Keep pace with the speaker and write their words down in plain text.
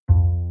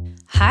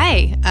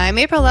Hi, I'm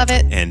April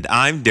Lovett. And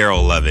I'm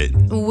Daryl Lovett.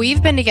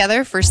 We've been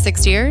together for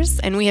 6 years,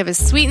 and we have a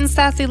sweet and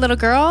sassy little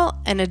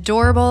girl, an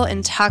adorable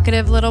and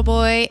talkative little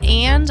boy,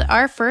 and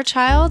our fur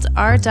child,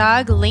 our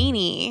dog,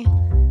 Lainey.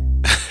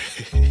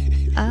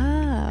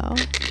 Oh.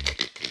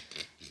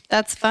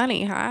 That's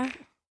funny, huh?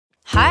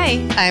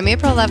 Hi, I'm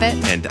April Lovett.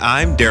 And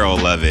I'm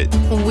Daryl Lovett.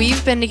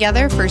 We've been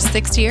together for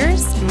 6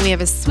 years, and we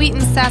have a sweet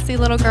and sassy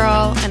little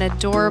girl, an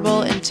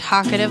adorable and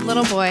talkative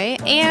little boy,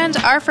 and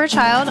our fur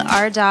child,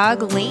 our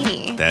dog,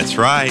 Lainey. That's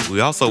right. We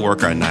also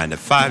work our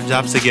 9-to-5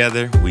 jobs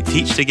together, we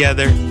teach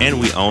together, and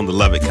we own the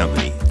Lovett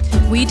Company.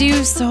 We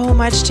do so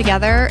much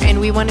together,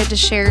 and we wanted to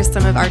share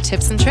some of our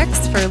tips and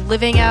tricks for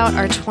living out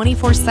our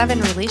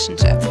 24/7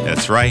 relationship.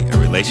 That's right, a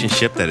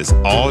relationship that is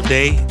all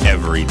day,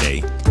 every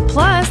day.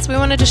 Plus, we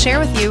wanted to share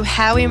with you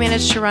how we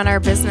managed to run our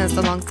business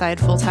alongside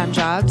full-time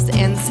jobs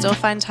and still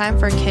find time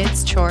for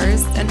kids,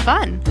 chores, and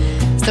fun.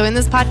 So in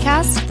this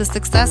podcast, the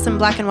Success in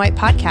Black and White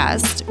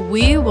podcast,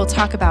 we will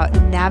talk about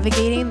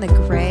navigating the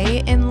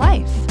gray in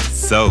life.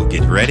 So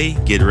get ready,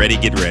 get ready,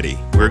 get ready.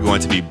 We're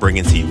going to be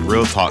bringing to you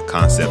real talk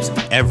concepts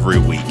every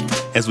week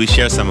as we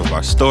share some of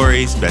our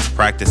stories, best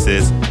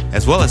practices,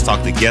 as well as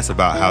talk to guests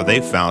about how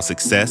they found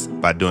success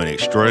by doing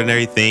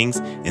extraordinary things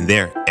in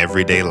their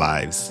everyday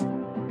lives.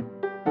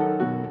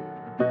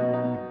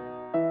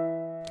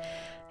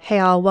 Hey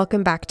all,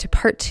 welcome back to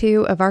part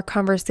 2 of our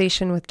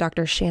conversation with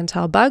Dr.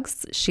 Chantel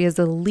Buggs. She is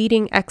a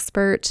leading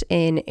expert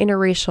in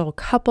interracial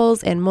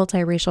couples and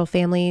multiracial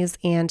families,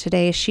 and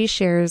today she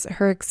shares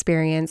her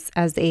experience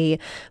as a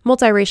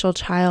multiracial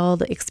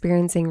child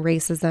experiencing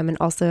racism and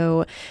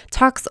also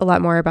talks a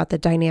lot more about the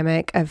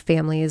dynamic of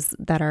families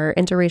that are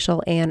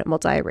interracial and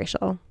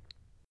multiracial.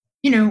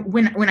 You know,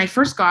 when I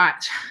first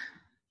got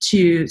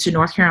to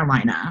North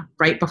Carolina,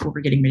 right before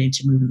we're getting ready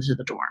to move into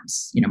the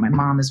dorms, you know, my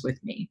mom is with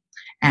me.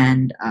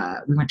 And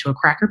we went to a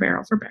Cracker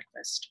Barrel for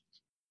breakfast.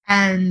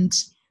 And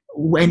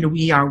when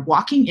we are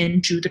walking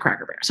into the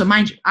Cracker Barrel, so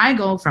mind you, I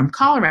go from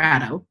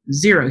Colorado,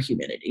 0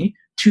 humidity,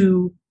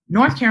 to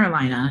North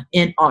Carolina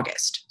in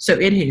August. So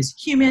it is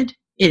humid.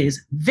 It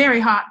is very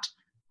hot.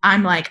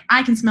 I'm like,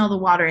 I can smell the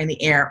water in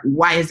the air.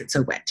 Why is it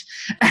so wet?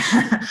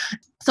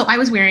 So I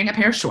was wearing a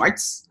pair of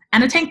shorts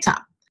and a tank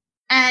top.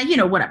 And, you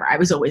know, whatever. I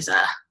was always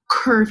a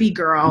curvy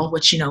girl,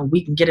 which, you know,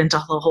 we can get into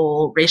the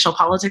whole racial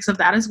politics of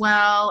that as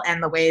well.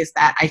 And the ways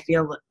that I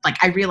feel like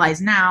I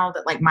realize now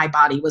that like my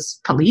body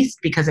was policed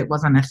because it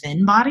wasn't a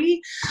thin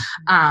body.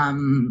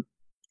 And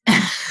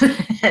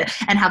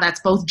how that's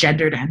both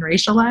gendered and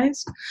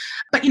racialized.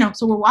 But, you know,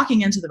 so we're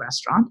walking into the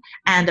restaurant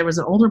and there was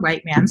an older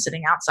white man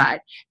sitting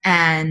outside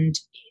and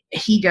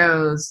he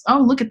goes,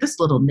 "Oh, look at this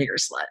little nigger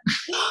slut."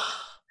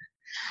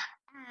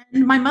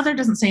 And my mother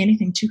doesn't say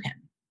anything to him.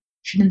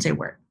 She didn't say a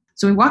word.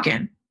 So we walk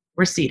in.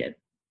 We're seated.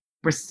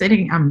 We're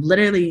sitting. I'm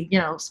literally, you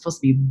know, supposed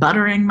to be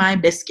buttering my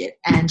biscuit.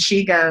 And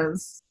she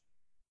goes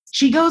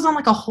on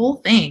like a whole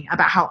thing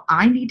about how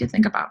I need to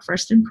think about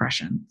first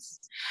impressions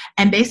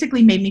and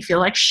basically made me feel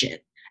like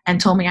shit and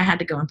told me I had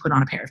to go and put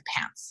on a pair of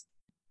pants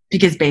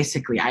because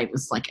basically I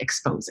was like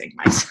exposing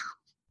myself.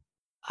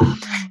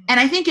 And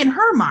I think in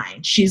her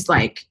mind, she's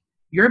like,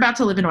 you're about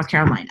to live in North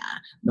Carolina.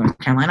 North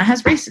Carolina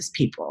has racist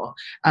people.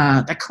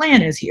 The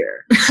Klan is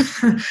here.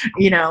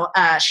 You know,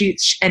 she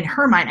in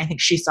her mind, I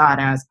think she saw it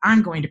as,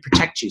 I'm going to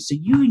protect you. So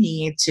you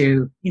need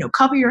to, you know,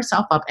 cover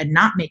yourself up and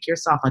not make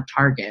yourself a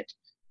target,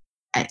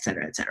 et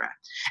cetera, et cetera.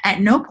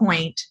 At no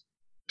point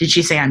did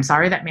she say, I'm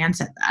sorry that man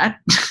said that.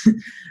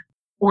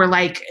 Or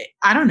like,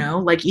 I don't know,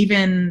 like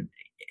even,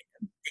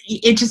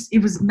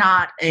 it was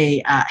not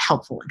a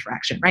helpful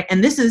interaction, right?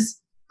 And this is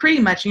pretty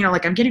much, you know,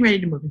 like I'm getting ready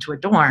to move into a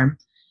dorm.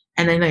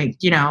 And then, like,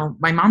 you know,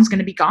 my mom's going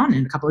to be gone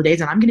in a couple of days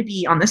and I'm going to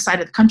be on this side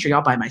of the country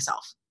all by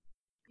myself.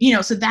 You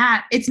know, so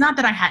that it's not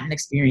that I hadn't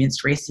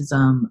experienced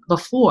racism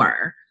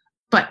before,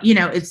 but, you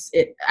know,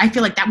 I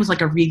feel like that was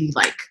like a really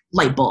like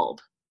light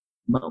bulb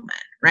moment,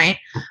 right?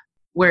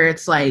 Where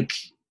it's like,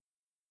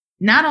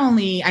 not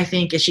only I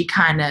think does she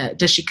kind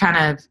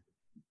of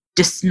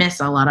dismiss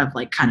a lot of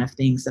like kind of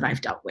things that I've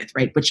dealt with,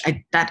 right? Which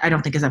I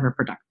don't think is ever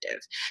productive.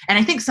 And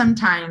I think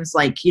sometimes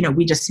like, you know,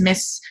 we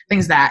dismiss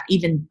things that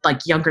even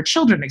like younger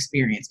children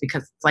experience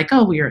because it's like,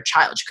 oh, well, you're a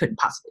child, you couldn't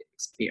possibly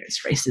experience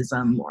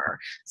racism or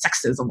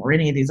sexism or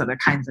any of these other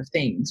kinds of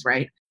things,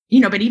 right? You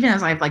know, but even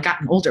as I've like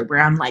gotten older where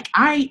I'm like,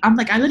 I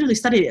literally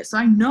studied it. So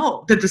I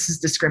know that this is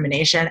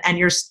discrimination and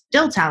you're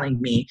still telling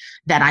me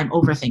that I'm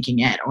overthinking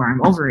it or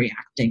I'm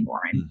overreacting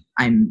or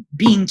I'm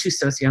being too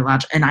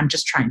sociological and I'm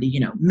just trying to, you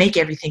know, make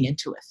everything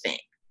into a thing.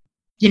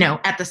 You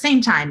know, at the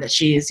same time that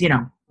she is, you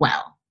know,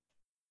 well,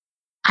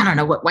 I don't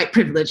know what white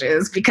privilege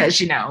is because,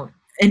 you know,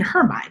 in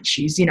her mind,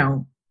 she's, you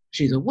know,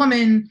 she's a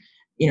woman,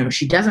 you know,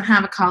 she doesn't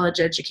have a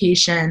college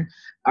education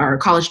or a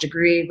college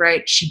degree,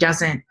 right? She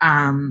doesn't,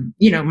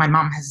 you know, my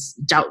mom has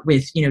dealt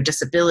with, you know,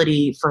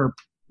 disability for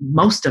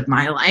most of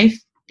my life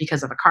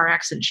because of a car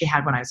accident she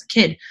had when I was a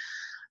kid.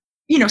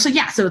 You know, so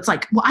yeah, so it's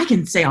like, well, I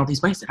can say all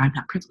these ways that I'm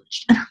not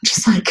privileged. And I'm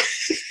just like,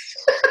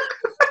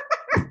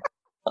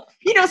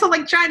 you know, so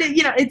like trying to,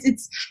 you know,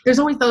 it's, there's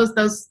always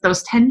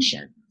those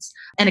tensions.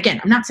 And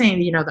again, I'm not saying,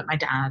 that my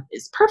dad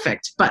is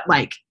perfect, but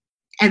like,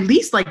 at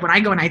least like when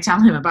I go and I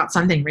tell him about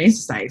something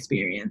racist I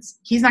experience,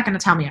 he's not going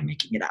to tell me I'm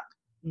making it up.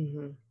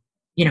 Mm-hmm.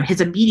 His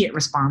immediate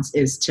response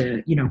is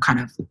to, kind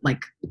of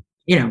like,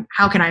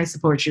 how can I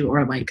support you,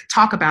 or like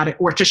talk about it,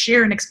 or to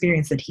share an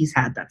experience that he's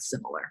had that's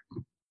similar.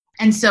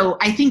 And so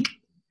I think,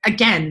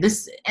 again,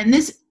 these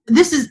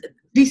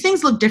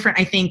things look different,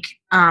 I think,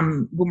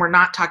 when we're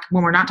not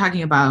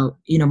talking about,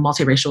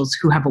 multiracials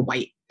who have a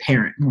white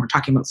parent, when we're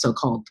talking about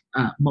so-called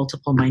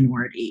multiple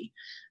minority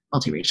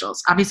multiracials.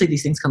 Obviously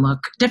these things can look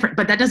different,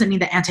 but that doesn't mean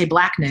that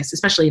anti-Blackness,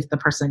 especially if the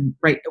person,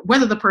 right,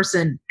 whether the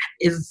person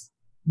is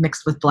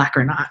mixed with Black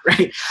or not,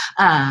 right,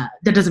 that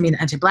doesn't mean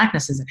that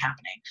anti-Blackness isn't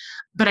happening.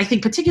 But I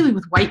think particularly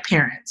with white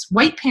parents,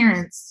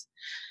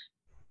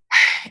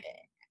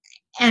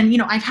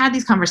 and, I've had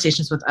these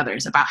conversations with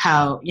others about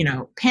how,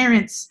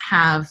 parents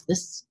have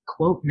this,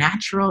 quote,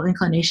 natural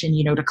inclination,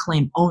 to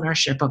claim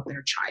ownership of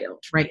their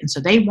child, right? And so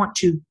they want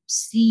to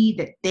see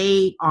that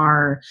they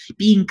are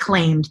being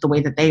claimed the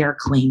way that they are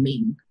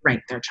claiming,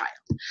 right, their child.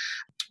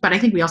 But I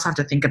think we also have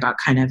to think about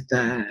kind of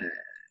the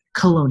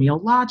colonial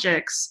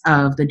logics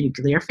of the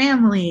nuclear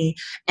family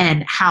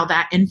and how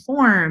that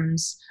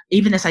informs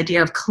even this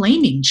idea of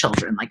claiming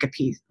children like a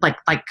piece, like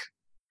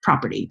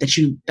property that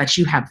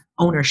you have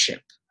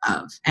ownership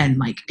of. And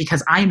like,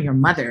 because I am your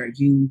mother,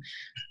 you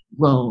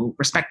will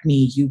respect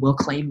me, you will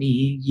claim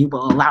me, you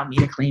will allow me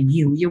to claim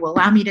you, you will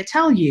allow me to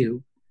tell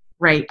you,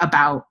 right,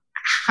 about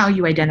how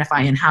you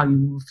identify and how you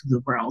move through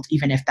the world,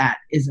 even if that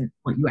isn't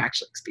what you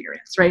actually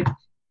experience, right?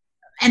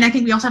 And I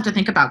think we also have to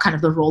think about kind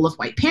of the role of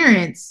white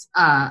parents,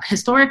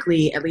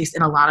 historically, at least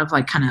in a lot of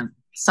like kind of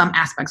some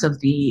aspects of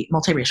the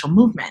multiracial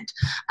movement.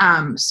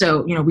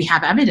 So, we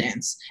have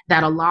evidence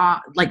that a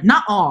lot, like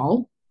not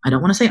all, I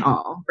don't want to say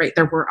all, right?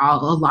 There were a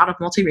lot of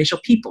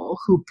multiracial people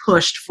who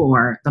pushed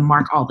for the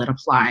mark all that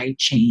apply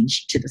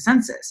change to the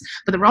census.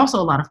 But there were also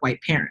a lot of white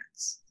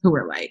parents who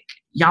were like,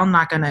 y'all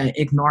not going to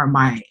ignore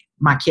my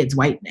kid's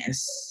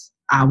whiteness.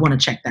 I want to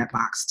check that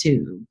box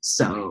too.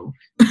 So,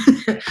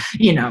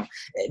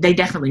 they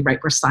definitely, right,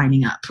 were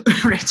signing up,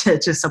 right,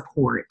 to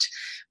support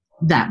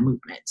that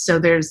movement. So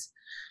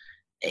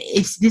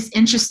it's this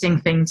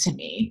interesting thing to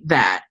me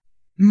that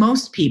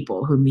most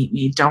people who meet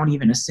me don't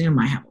even assume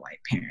I have a white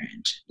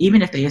parent.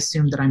 Even if they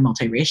assume that I'm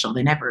multiracial,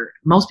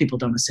 most people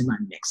don't assume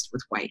I'm mixed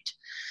with white.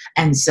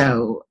 And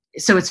so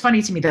it's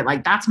funny to me that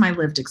like, that's my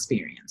lived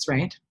experience,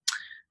 right?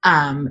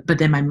 But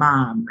then my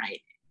mom,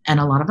 right, and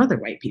a lot of other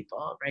white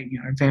people, right,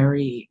 are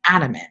very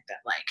adamant that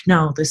like,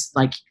 no, this,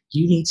 like,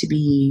 you need to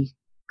be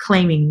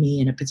claiming me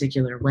in a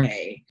particular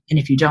way. And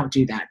if you don't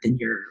do that, then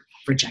you're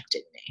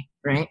rejecting me,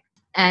 right?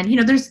 And,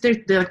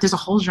 there's a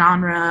whole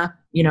genre,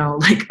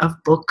 like of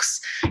books,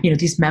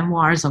 these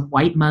memoirs of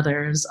white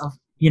mothers of,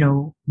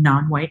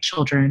 non-white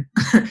children,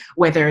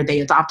 whether they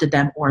adopted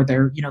them or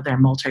they're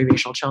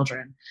multiracial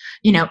children,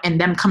 and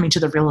them coming to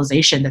the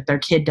realization that their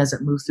kid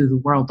doesn't move through the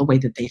world the way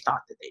that they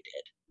thought that they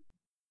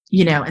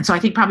did, And so I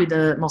think probably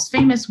the most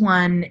famous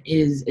one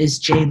is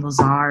Jane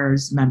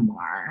Lazar's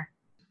memoir.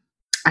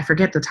 I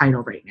forget the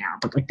title right now,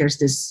 but like there's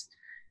this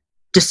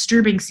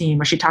disturbing scene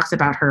where she talks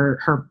about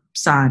her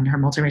son, her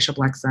multiracial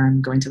Black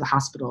son, going to the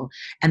hospital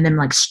and then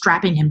like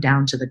strapping him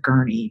down to the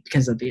gurney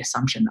because of the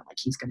assumption that like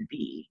he's going to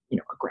be,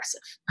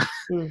 aggressive.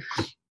 Mm.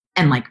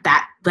 And like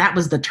that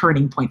was the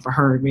turning point for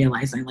her,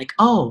 realizing like,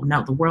 oh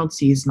no, the world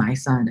sees my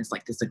son as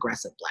like this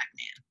aggressive Black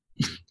man.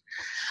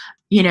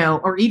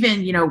 Or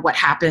even, what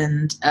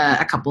happened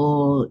a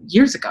couple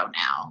years ago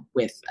now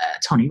with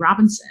Tony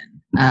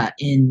Robinson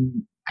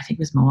in, I think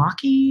it was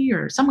Milwaukee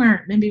or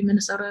somewhere, maybe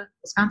Minnesota,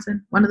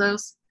 Wisconsin, one of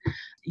those.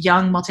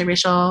 Young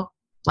multiracial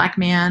Black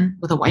man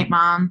with a white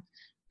mom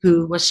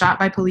who was shot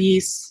by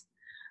police.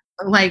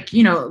 Like,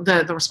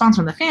 the response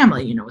from the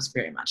family, was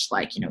very much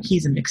like,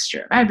 he's a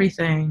mixture of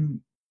everything,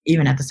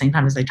 even at the same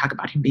time as they talk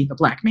about him being a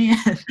Black man,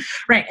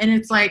 right? And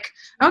it's like,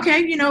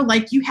 okay,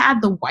 like you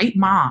had the white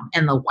mom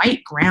and the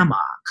white grandma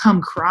come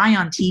cry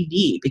on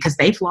TV because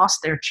they've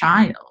lost their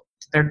child,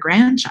 their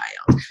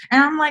grandchild.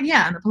 And I'm like,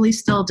 yeah, and the police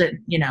still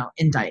didn't,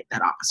 indict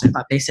that officer.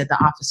 But they said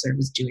the officer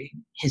was doing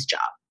his job,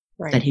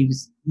 right, that he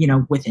was,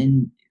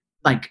 within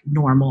like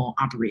normal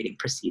operating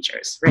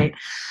procedures, right?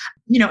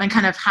 And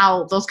kind of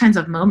how those kinds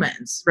of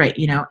moments, right,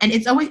 and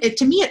it's always,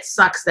 to me, it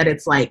sucks that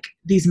it's like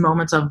these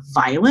moments of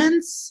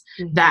violence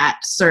mm-hmm. that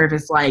serve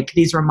as like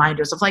these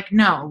reminders of like,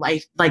 no,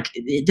 like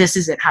this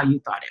isn't how you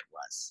thought it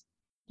was.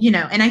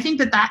 And I think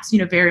that's,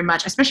 very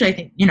much,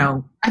 especially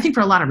I think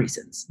for a lot of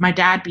reasons, my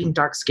dad being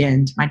dark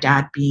skinned, my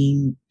dad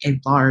being a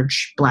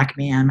large Black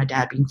man, my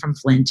dad being from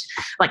Flint,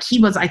 like he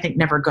was, I think,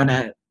 never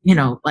gonna,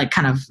 like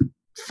kind of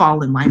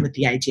fall in line with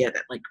the idea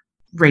that like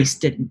race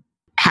didn't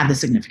have the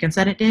significance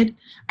that it did.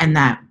 And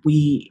that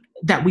we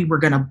were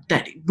gonna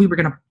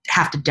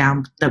have to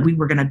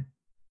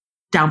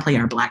downplay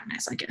our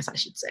Blackness, I guess I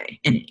should say,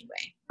 in any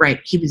way. Right.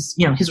 He was,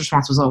 his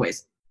response was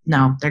always,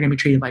 no, they're going to be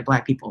treated like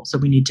Black people. So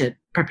we need to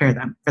prepare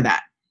them for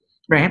that.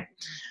 Right.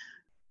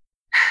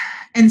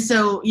 And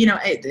so,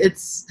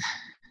 it's,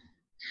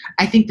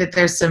 I think that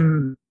there's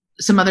some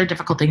some other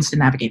difficult things to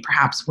navigate,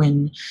 perhaps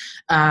when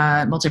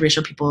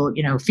multiracial people,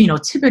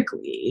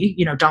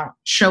 phenotypically, don't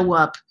show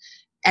up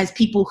as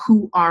people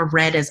who are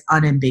read as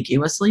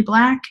unambiguously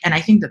Black. And I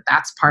think that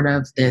that's part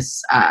of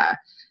this,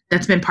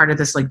 that's been part of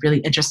this like really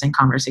interesting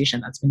conversation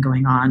that's been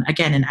going on,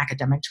 again, in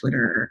academic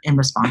Twitter in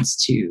response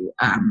to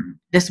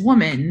this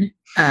woman,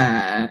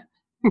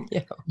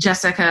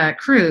 Jessica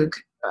Krug,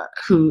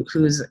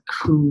 who's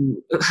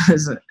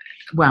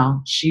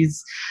well,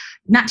 she's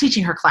not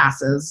teaching her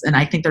classes, and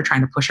I think they're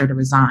trying to push her to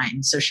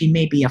resign. So she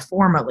may be a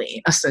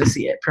formerly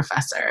associate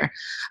professor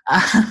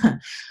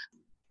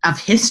of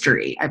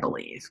history, I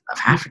believe, of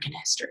African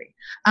history.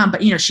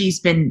 But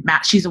she's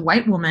a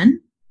white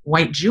woman,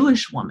 white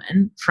Jewish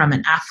woman from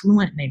an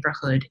affluent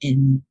neighborhood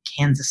in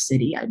Kansas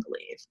City, I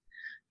believe.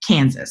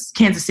 Kansas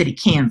City,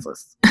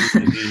 Kansas.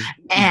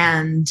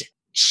 And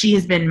she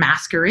has been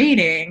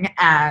masquerading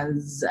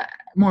as,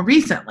 more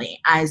recently,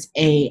 as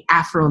a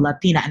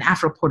Afro-Latina, an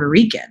Afro-Puerto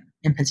Rican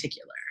in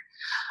particular.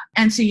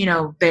 And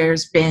so,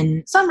 there's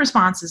been some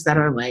responses that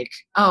are like,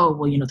 oh,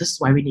 well, this is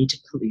why we need to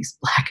police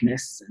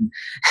Blackness.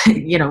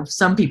 And,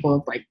 some people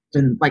have like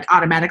been like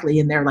automatically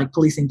in their like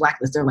policing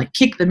Blackness, they're like,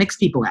 kick the mixed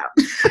people out.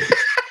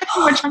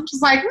 Which I'm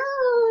just like,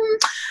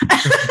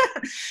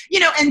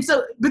 and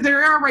so, but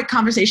there are right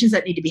conversations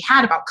that need to be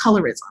had about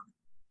colorism.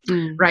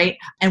 Right.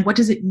 And what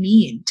does it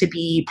mean to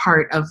be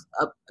part of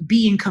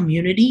being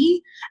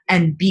community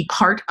and be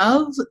part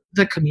of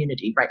the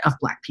community, right, of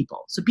Black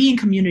people? So be in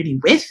community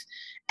with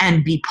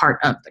and be part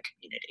of the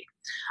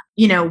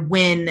community.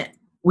 When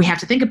we have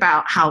to think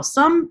about how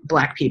some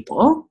Black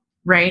people,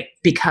 right,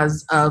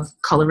 because of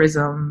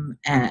colorism,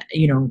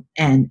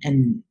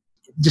 and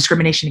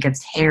discrimination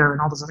against hair and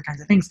all those other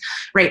kinds of things,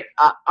 right,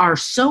 are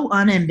so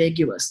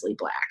unambiguously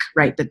Black,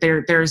 right, that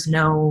there's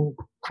no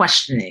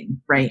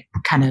questioning, right,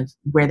 kind of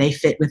where they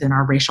fit within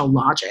our racial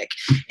logic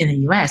in the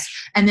US.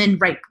 And then,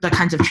 right, the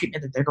kinds of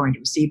treatment that they're going to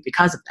receive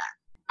because of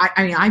that.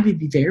 I mean, I would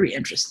be very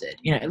interested,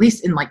 at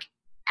least in like,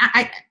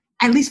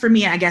 at least for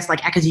me, I guess,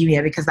 like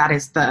academia, because that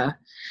is the,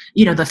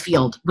 the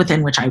field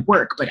within which I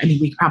work. But I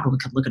mean, we probably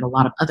could look at a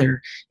lot of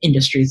other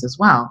industries as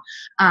well.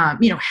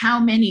 How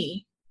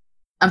many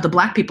of the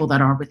Black people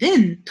that are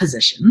within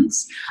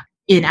positions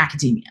in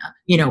academia,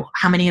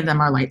 how many of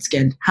them are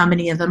light-skinned? How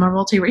many of them are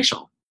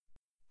multiracial?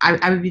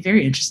 I would be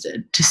very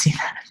interested to see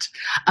that.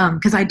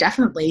 Because I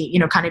definitely,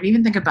 kind of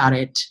even think about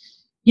it,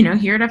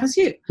 here at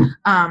FSU.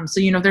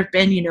 So, there've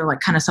been, like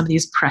kind of some of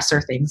these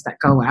presser things that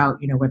go out,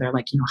 where they're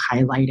like,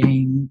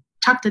 highlighting,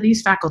 talk to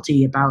these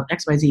faculty about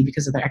XYZ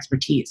because of their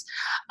expertise.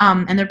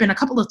 And there've been a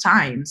couple of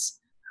times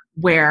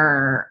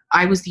where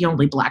I was the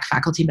only Black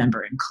faculty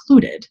member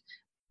included.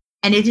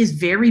 And it is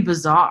very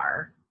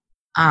bizarre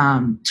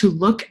to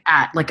look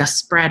at like a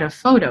spread of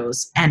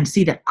photos and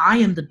see that I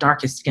am the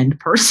darkest skinned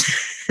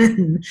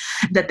person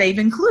that they've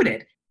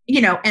included,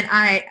 and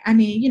I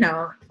mean,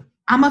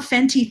 I'm a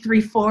Fenty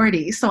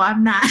 340, so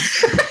I'm not,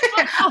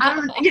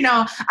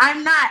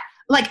 I'm not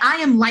like, I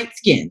am light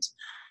skinned.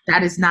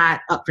 That is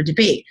not up for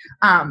debate.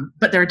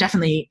 But there are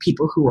definitely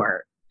people who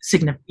are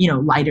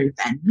lighter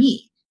than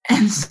me.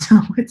 And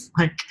so it's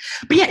like,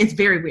 but yeah, it's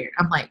very weird.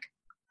 I'm like,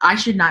 I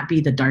should not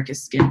be the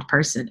darkest skinned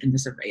person in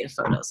this array of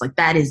photos. Like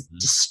that is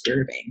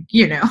disturbing,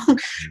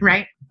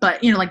 right?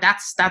 But, like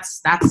that's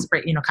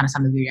right, kind of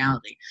some of the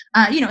reality,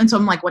 and so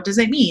I'm like, what does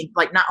it mean?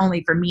 Like not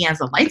only for me as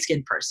a light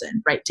skinned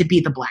person, right, to be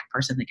the Black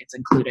person that gets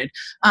included,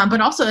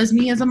 but also as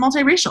me as a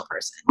multiracial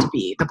person to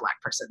be the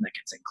Black person that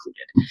gets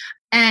included.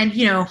 And,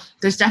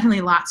 there's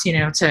definitely lots,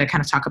 to kind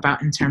of talk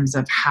about in terms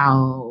of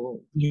how,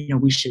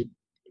 we should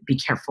be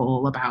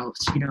careful about,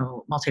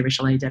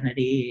 multiracial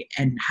identity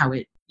and how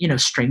it,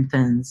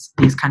 strengthens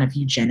these kind of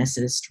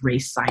eugenicist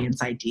race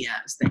science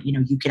ideas that,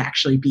 you could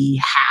actually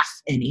be half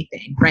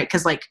anything, right?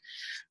 Because like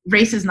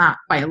race is not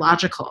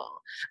biological.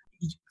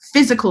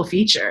 Physical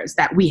features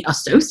that we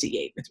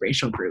associate with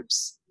racial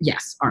groups,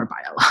 yes, are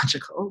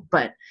biological,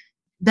 but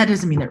that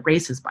doesn't mean that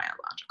race is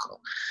biological.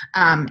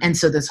 And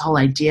so this whole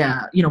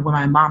idea, when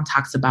my mom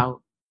talks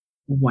about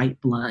white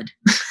blood,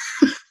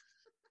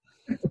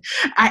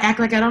 I act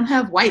like I don't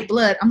have white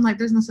blood. I'm like,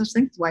 there's no such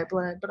thing as white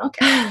blood, but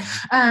okay.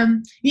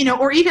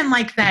 Or even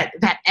like that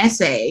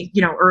essay,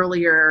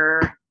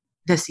 earlier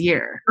this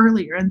year,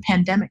 earlier in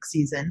pandemic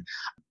season,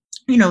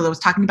 that was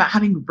talking about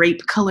having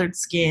rape colored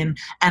skin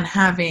and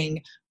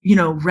having,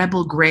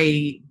 rebel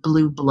gray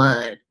blue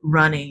blood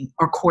running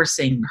or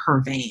coursing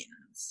her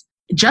veins.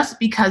 Just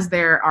because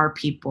there are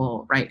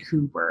people, right,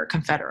 who were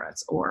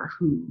Confederates or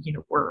who,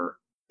 were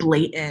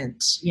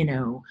blatant,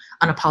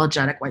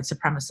 unapologetic white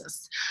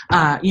supremacists,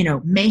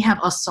 may have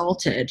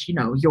assaulted,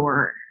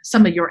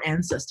 some of your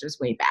ancestors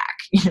way back,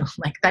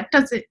 like that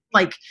doesn't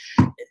like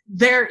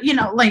they're,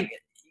 like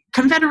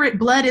Confederate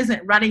blood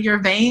isn't running your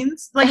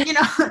veins, like,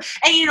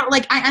 and,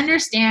 like, I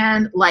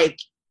understand, like,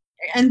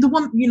 and the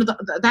woman,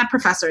 that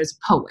professor is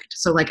a poet.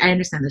 So like, I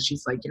understand that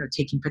she's like,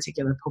 taking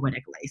particular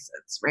poetic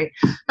license. Right.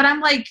 But I'm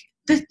like,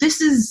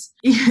 this is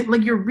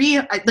like you're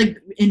like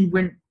in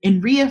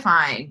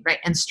reifying, right,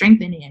 and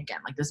strengthening again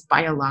like this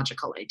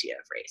biological idea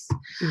of race.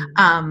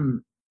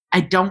 I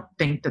don't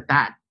think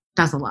that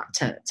does a lot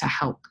to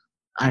help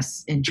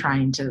us in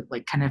trying to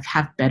like kind of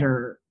have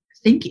better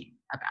thinking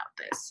about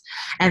this.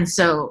 And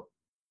so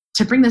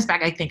to bring this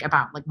back, I think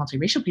about like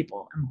multiracial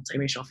people and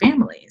multiracial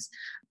families.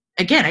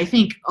 Again, I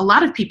think a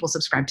lot of people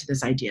subscribe to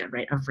this idea,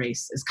 right, of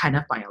race is kind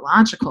of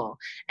biological.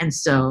 And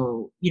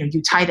so,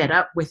 you tie that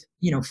up with,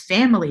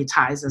 family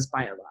ties as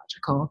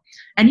biological.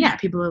 And yeah,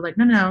 people are like,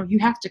 no, you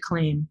have to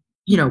claim,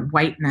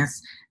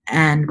 whiteness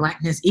and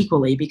blackness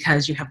equally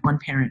because you have one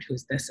parent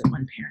who's this and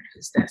one parent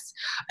who's this.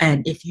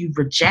 And if you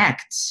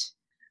reject,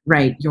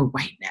 right, your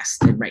whiteness,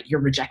 then right, you're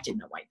rejecting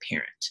the white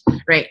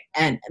parent, right?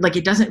 And like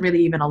it doesn't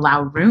really even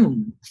allow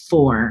room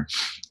for,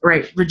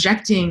 right,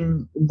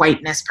 rejecting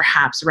whiteness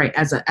perhaps, right,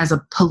 as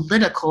a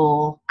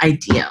political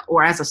idea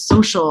or as a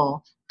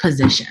social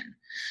position,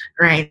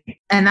 right?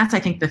 And that's, I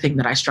think, the thing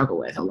that I struggle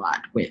with a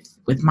lot with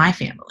my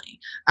family.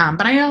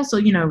 But I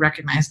also,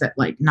 recognize that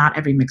like not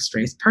every mixed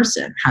race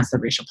person has the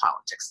racial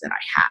politics that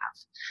I have.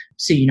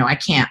 So, I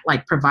can't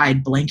like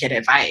provide blanket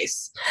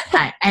advice.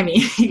 I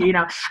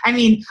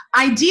mean,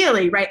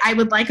 ideally, right, I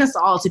would like us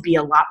all to be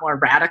a lot more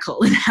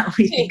radical in how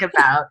we think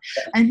about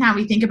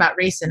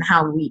race and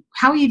how we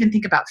even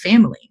think about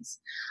families.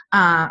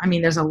 I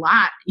mean, there's a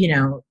lot,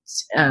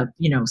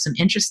 some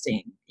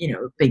interesting,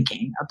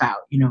 thinking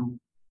about,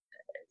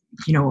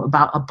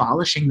 about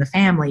abolishing the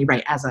family,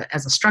 right, as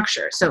a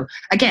structure. So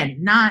again,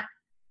 not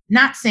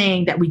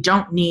saying that we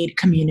don't need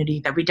community,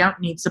 that we don't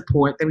need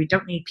support, that we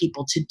don't need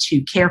people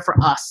to care for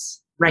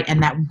us, right,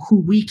 and that who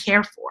we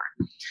care for,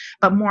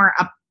 but more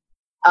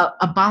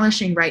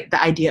abolishing, right,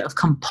 the idea of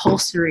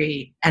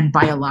compulsory and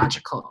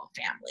biological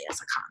family as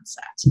a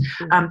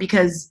concept,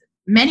 because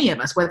many of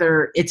us,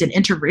 whether it's an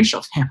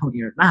interracial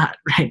family or not,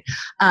 right,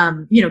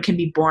 can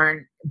be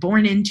born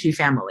into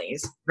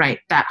families, right,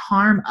 that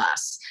harm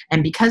us,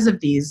 and because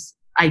of these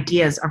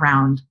ideas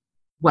around,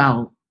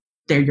 well,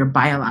 they're your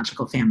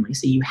biological family,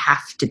 so you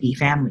have to be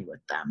family with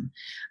them,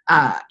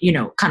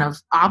 kind of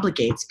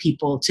obligates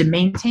people to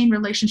maintain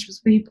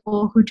relationships with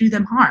people who do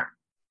them harm.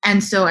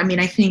 And so, I mean,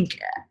 I think,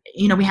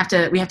 we have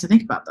to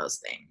think about those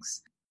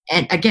things.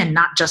 And again,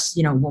 not just,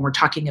 when we're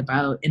talking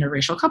about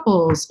interracial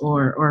couples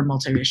or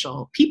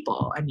multiracial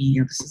people. I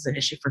mean, this is an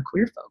issue for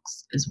queer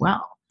folks as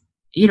well,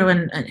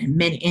 and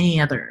any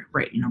other,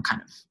 right,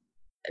 kind of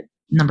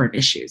number of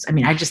issues. I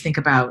mean, I just think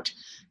about,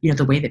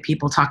 the way that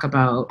people talk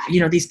about,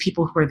 these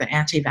people who are the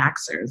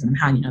anti-vaxxers and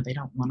how, they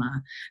don't want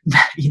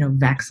to,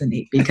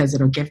 vaccinate because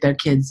it'll give their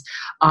kids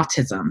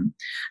autism,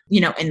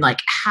 and like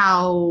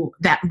how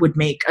that would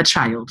make a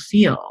child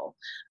feel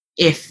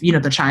if,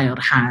 the child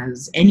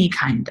has any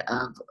kind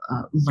of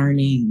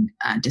learning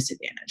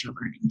disadvantage or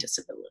learning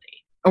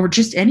disability. Or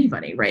just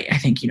anybody, right? I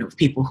think,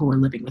 people who are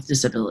living with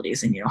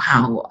disabilities and,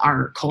 how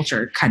our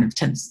culture kind of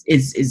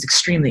is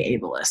extremely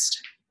ableist,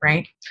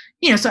 right?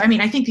 So, I mean,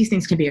 I think these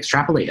things can be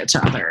extrapolated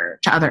to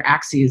other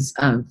axes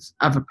of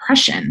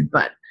oppression.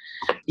 But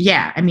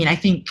yeah, I mean, I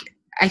think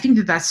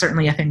that that's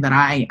certainly a thing that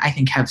I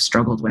think have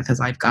struggled with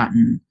as I've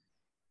gotten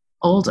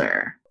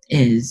older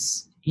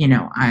is,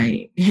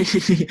 I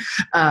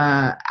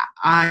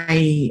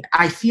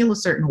feel a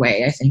certain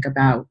way, I think,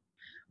 about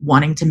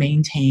wanting to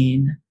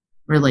maintain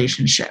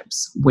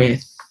relationships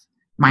with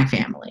my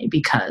family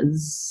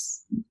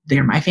because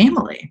they're my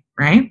family,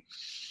 right?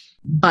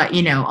 But,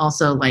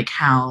 also like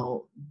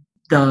how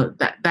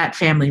that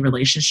family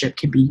relationship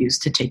can be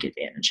used to take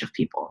advantage of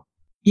people,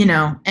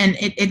 and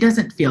it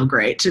doesn't feel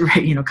great to,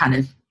 kind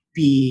of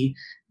be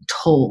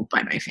told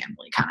by my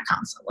family kind of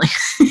constantly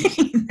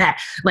that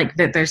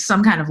there's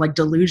some kind of like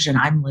delusion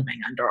I'm living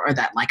under, or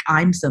that like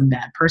I'm some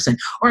bad person,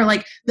 or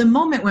like the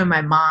moment when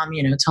my mom,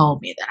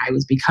 told me that I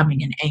was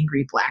becoming an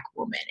angry Black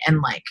woman,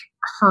 and like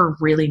her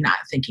really not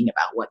thinking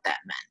about what that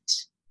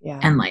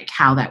meant, and like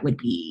how that would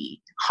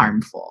be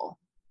harmful.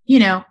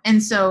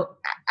 And so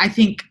I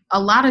think a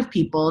lot of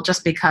people,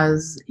 just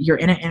because you're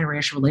in an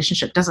interracial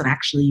relationship doesn't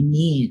actually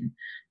mean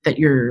that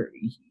you're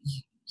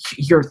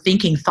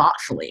thinking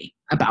thoughtfully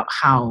about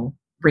how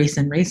race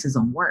and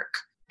racism work.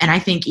 And I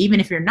think even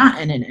if you're not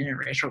in an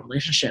interracial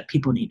relationship,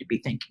 people need to be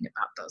thinking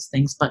about those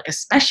things, but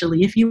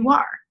especially if you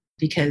are,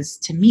 because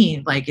to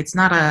me, like, it's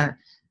not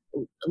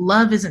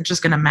love isn't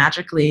just going to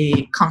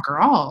magically conquer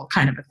all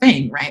kind of a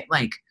thing, right?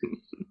 Like,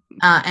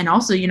 and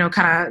also,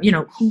 kind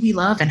of, who we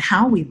love and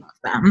how we love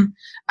them,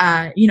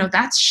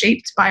 that's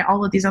shaped by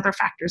all of these other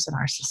factors in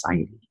our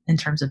society in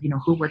terms of,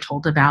 who we're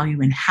told to value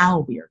and how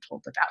we are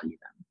told to value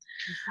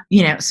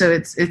them. So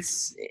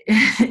it's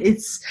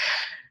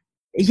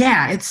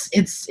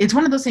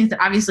one of those things that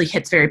obviously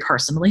hits very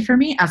personally for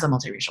me as a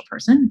multiracial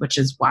person, which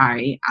is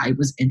why I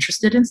was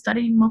interested in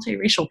studying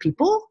multiracial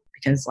people,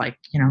 because like,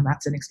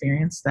 that's an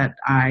experience that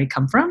I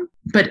come from.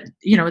 But,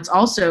 it's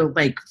also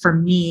like, for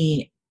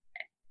me,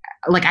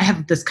 like I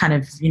have this kind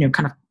of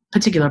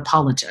particular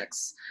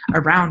politics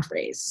around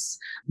race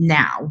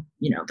now,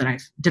 that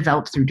I've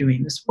developed through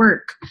doing this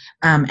work,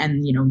 and,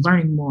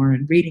 learning more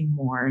and reading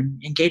more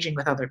and engaging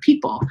with other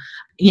people,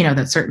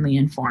 that certainly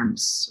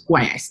informs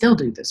why I still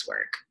do this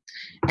work.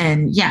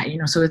 And yeah,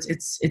 so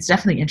it's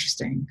definitely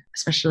interesting,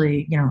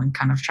 especially, in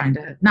kind of trying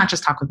to not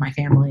just talk with my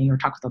family or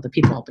talk with other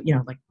people, but,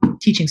 like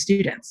teaching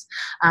students,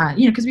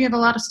 because we have a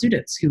lot of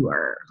students who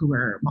are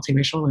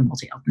multiracial and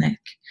multi-ethnic,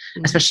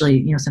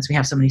 especially, since we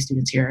have so many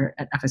students here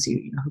at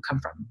FSU, who come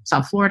from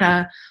South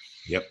Florida.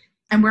 Yep.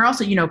 And we're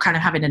also, kind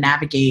of having to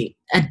navigate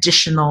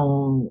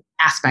additional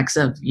aspects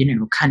of,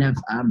 kind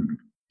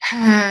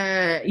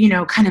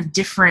of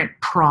different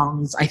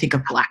prongs, I think,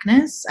 of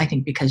Blackness. I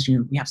think because,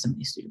 we have so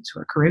many students who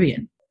are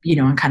Caribbean,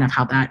 and kind of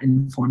how that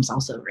informs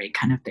also, right,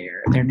 kind of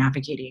their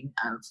navigating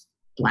of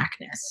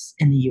Blackness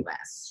in the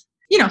U.S.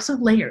 So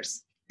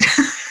layers.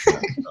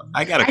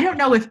 I don't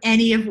know if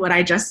any of what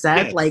I just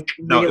said,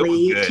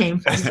 really came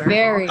from there.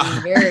 Very,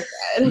 very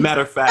good.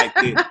 Matter of fact,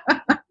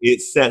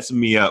 it sets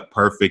me up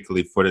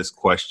perfectly for this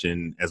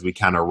question as we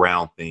kind of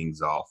round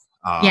things off.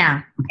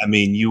 I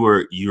mean, you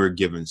were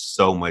given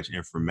so much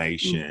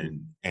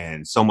information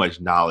and so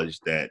much knowledge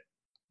that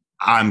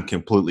I'm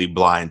completely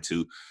blind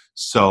to.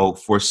 So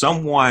for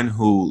someone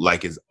who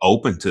is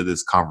open to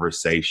this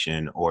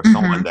conversation or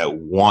someone that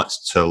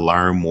wants to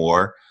learn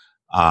more,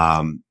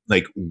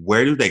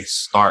 where do they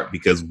start?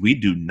 Because we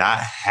do not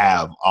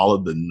have all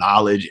of the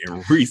knowledge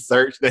and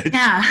research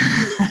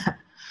that.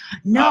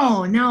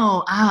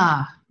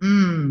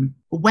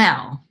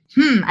 Well,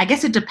 I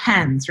guess it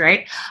depends,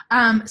 right?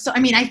 So, I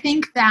mean, I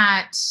think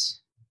that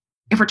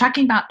if we're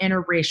talking about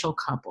interracial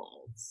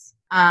couples,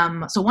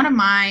 so one of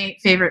my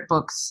favorite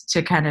books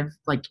to kind of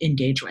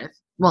engage with,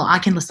 well, I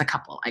can list a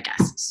couple, I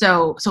guess.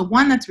 So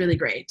one that's really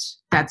great,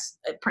 that's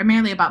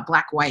primarily about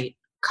Black-white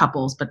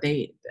couples, but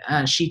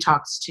she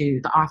talks to,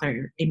 the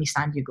author, Amy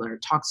Steinbugler,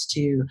 talks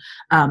to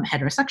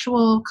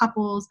heterosexual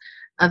couples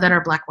that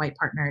are Black-white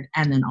partnered,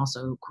 and then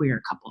also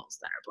queer couples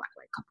that are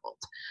Black-white coupled.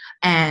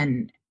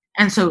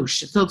 And so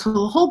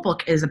the whole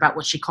book is about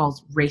what she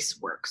calls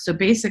race work. So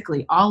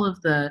basically all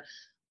of the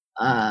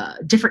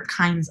different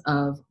kinds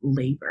of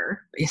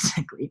labor,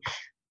 basically,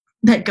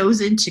 that goes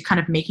into kind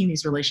of making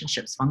these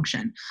relationships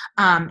function.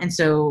 And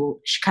so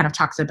she kind of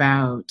talks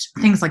about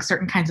things like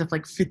certain kinds of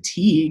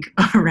fatigue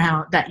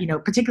around that,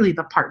 particularly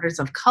the partners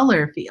of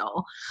color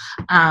feel,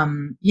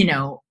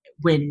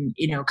 when,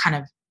 kind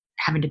of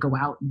having to go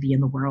out and be in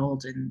the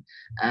world and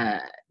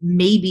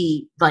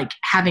maybe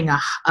having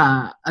a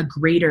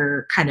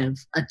greater kind of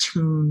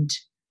attuned,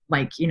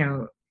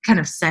 kind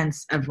of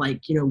sense of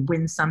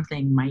when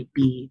something might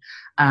be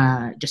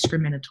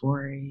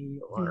discriminatory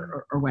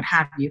or what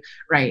have you,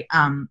 right?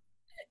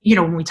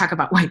 When we talk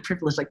about white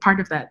privilege, part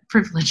of that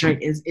privilege, right,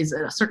 is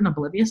a certain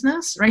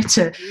obliviousness, right,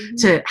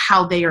 to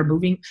how they are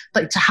moving,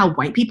 to how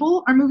white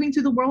people are moving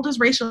through the world as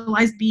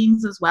racialized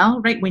beings as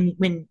well, right?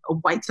 When a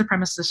white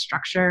supremacist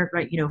structure,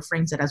 right,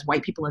 frames it as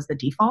white people as the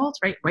default,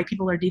 right? White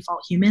people are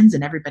default humans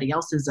and everybody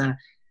else is a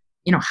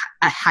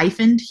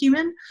hyphened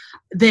human,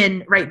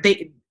 then,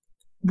 right,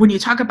 when you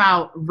talk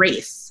about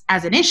race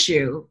as an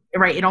issue,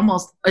 right, it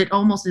almost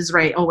is,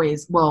 right,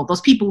 always, well, those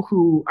people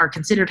who are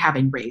considered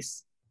having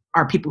race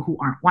are people who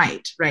aren't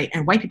white, right?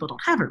 And white people don't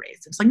have a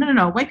race. It's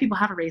no, white people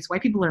have a race.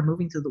 White people are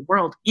moving through the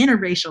world in a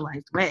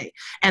racialized way.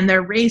 And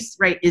their race,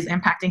 right, is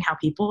impacting how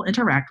people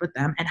interact with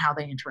them and how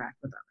they interact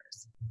with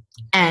others.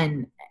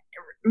 And,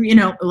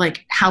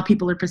 how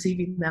people are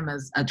perceiving them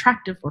as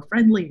attractive or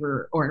friendly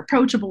or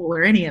approachable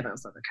or any of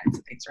those other kinds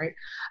of things, right?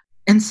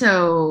 And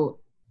so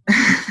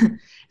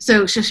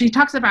so she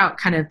talks about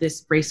kind of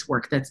this race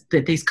work that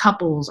these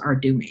couples are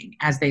doing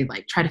as they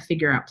try to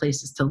figure out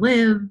places to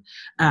live,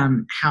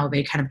 how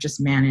they kind of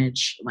just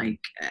manage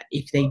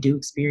if they do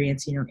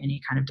experience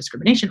any kind of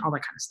discrimination, all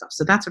that kind of stuff.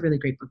 So that's a really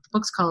great book. The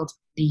book's called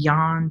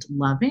Beyond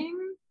Loving,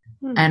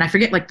 and I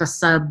forget the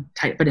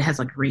subtitle, but it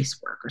has race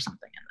work or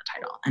something in the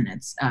title, and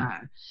it's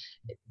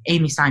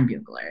Amy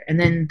Steinbugler. And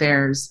then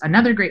there's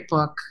another great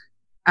book.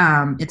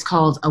 It's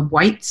called A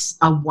White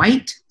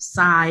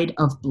Side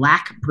of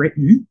Black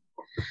Britain.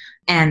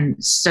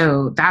 And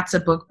so that's a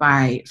book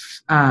by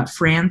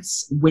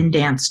France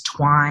Windance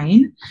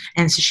Twine.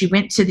 And so she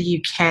went to the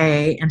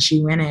UK and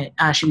she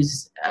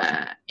was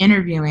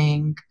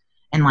interviewing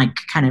and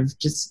kind of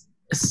just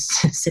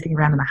sitting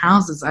around in the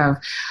houses of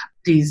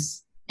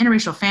these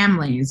interracial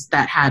families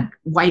that had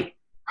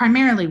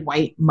primarily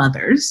white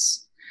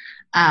mothers,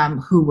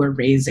 who were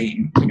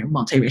raising,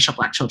 multiracial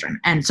Black children.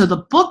 And so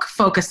the book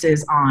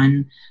focuses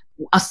on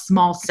a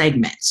small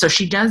segment. So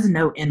she does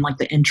note in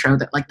the intro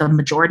that the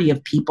majority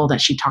of people that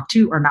she talked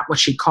to are not what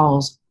she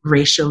calls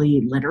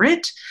racially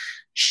literate.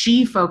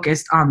 She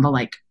focused on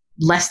the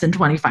less than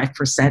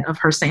 25% of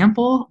her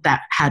sample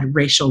that had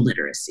racial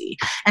literacy.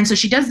 And so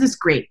she does this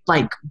great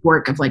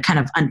work of kind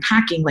of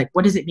unpacking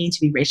what does it mean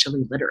to be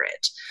racially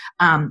literate?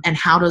 And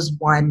how does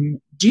one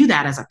do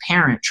that as a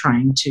parent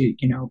trying to,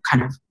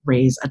 kind of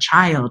raise a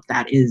child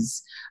that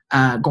is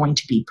going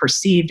to be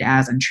perceived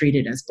as and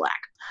treated as Black?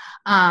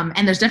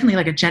 And there's definitely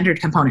a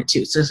gendered component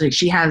too. So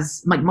she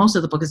has most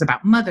of the book is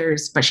about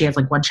mothers, but she has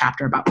one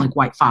chapter about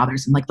white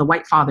fathers, and the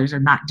white fathers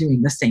are not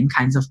doing the same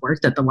kinds of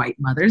work that the white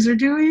mothers are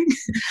doing.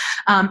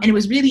 And it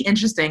was really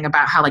interesting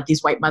about how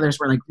these white mothers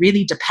were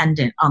really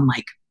dependent on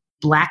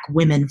Black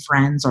women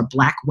friends or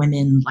Black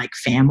women like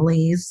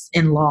families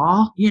in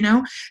law,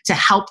 to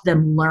help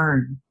them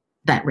learn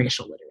that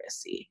racial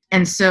literacy.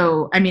 And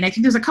so, I mean, I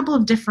think there's a couple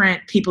of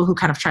different people who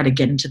kind of try to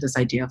get into this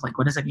idea of like,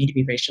 what does it mean to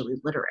be racially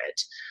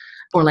literate?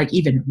 Or like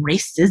even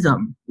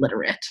racism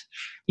literate,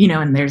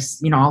 and there's,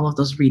 all of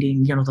those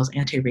reading, those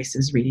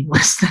anti-racist reading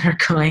lists that are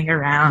going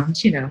around,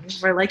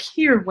 we're like,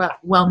 here,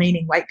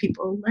 well-meaning white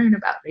people learn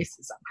about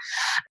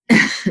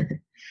racism.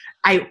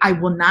 I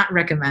will not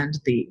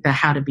recommend the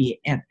How to Be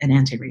an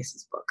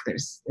Anti-Racist book.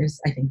 There's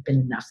I think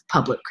been enough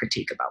public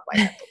critique about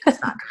why that book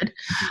is not good.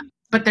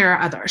 But there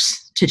are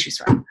others to choose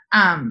from.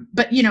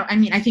 But, I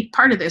mean, I think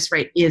part of this,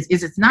 right, is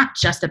it's not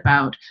just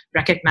about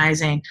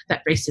recognizing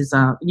that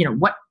racism,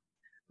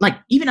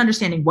 even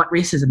understanding what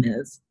racism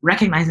is,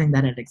 recognizing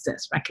that it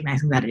exists,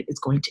 recognizing that it is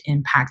going to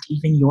impact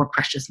even your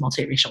precious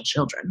multiracial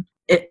children.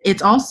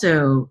 It's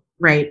also,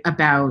 right,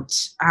 about,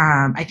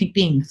 I think,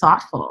 being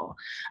thoughtful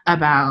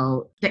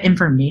about the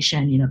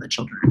information, that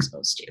children are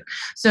exposed to.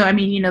 So, I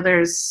mean,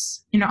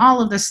 there's,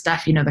 all of this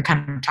stuff, that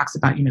kind of talks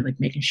about, like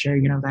making sure,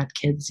 that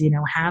kids,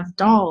 have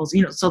dolls,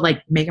 so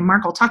like Meghan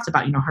Markle talks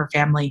about, her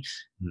family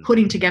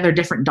putting together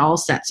different doll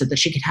sets so that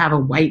she could have a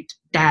white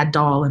dad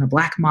doll and a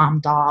Black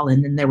mom doll.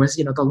 And then there was,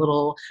 the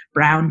little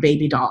brown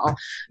baby doll,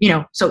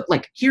 so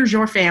like, here's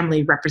your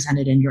family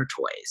represented in your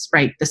toys,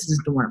 right? This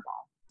is normal.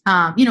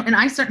 And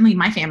I certainly,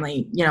 my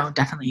family,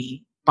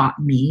 definitely bought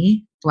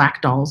me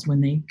Black dolls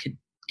when they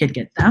could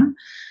get them,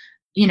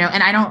 and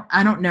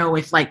I don't know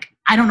if like,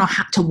 I don't know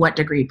to what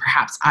degree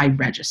perhaps I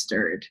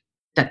registered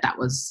that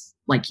was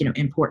like,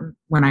 important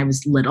when I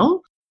was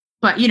little.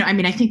 But, I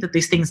mean, I think that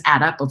these things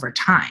add up over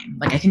time.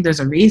 Like, I think there's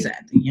a reason,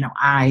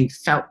 I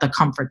felt the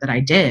comfort that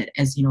I did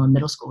as, a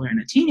middle schooler and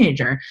a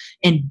teenager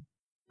in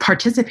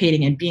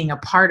participating and being a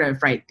part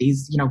of, right,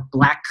 these,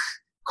 Black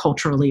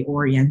culturally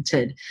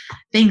oriented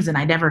things. And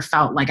I never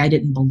felt like I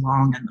didn't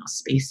belong in those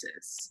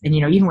spaces. And,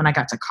 even when I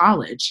got to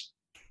college,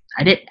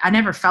 I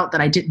never felt that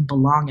I didn't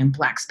belong in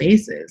Black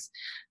spaces.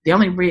 The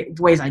only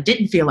ways I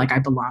didn't feel like I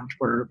belonged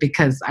were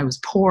because I was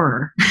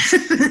poorer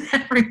than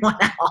everyone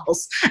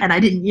else. And I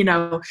didn't,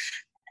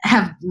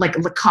 have like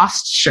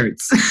Lacoste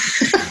shirts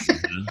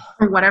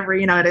or whatever,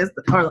 it is,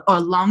 or a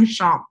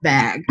Longchamp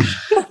bag.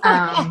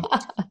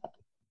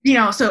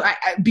 So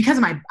because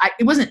of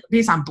it wasn't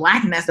based on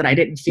Blackness that I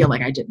didn't feel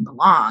like I didn't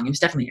belong. It was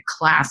definitely a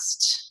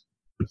class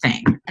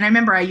thing. And I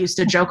remember I used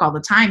to joke all the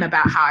time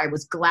about how I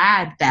was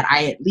glad that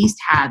I at least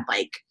had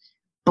like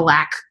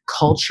Black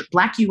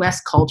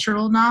US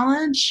cultural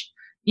knowledge,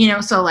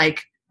 so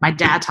like my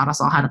dad taught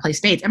us all how to play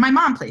spades and my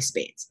mom plays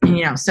spades,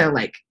 so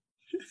like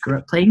grew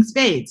up playing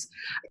spades.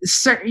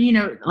 So,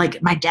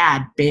 like my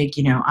dad, big,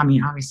 I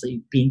mean,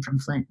 obviously being from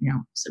Flint,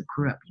 so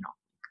grew up,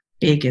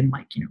 big in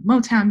like,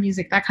 Motown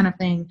music, that kind of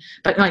thing.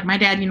 But like my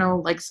dad,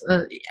 likes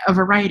a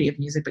variety of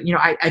music, but,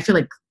 I feel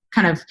like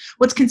kind of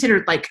what's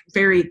considered like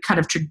very kind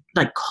of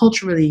like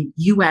culturally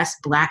US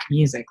Black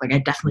music. Like I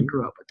definitely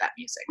grew up with that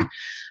music,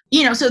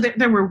 so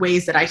there were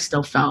ways that I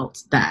still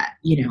felt that,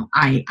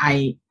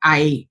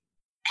 I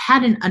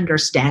had an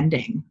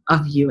understanding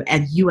of you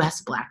and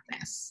US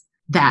Blackness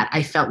that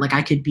I felt like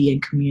I could be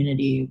in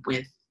community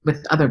with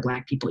other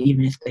Black people,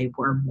 even if they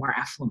were more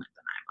affluent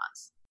than I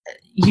was.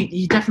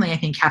 You definitely, I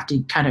think, have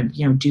to kind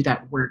of, do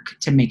that work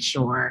to make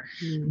sure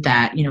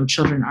that,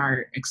 children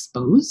are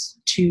exposed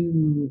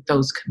to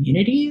those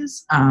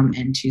communities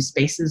and to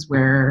spaces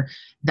where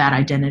that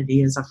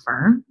identity is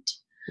affirmed.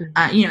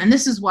 And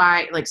this is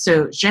why, like,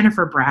 so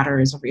Jennifer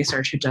Bratter is a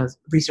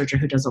researcher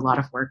who does a lot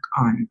of work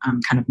on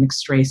kind of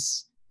mixed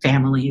race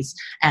families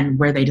and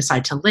where they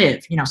decide to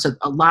live. So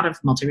a lot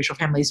of multiracial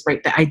families,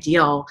 right, the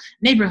ideal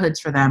neighborhoods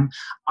for them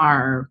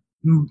are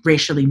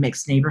racially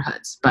mixed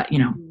neighborhoods, but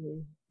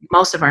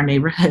most of our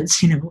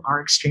neighborhoods,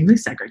 are extremely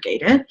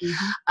segregated.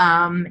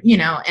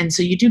 And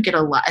so you do get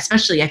a lot,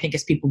 especially I think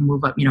as people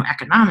move up,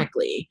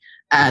 economically,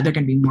 they're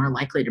going to be more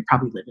likely to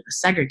probably live in a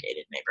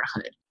segregated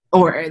neighborhood.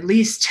 Or at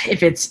least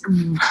if it's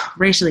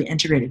racially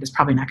integrated, it's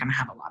probably not going to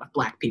have a lot of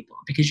Black people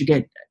because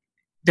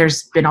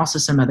there's been also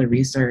some other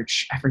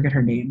research, I forget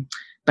her name,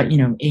 but,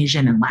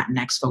 Asian and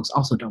Latinx folks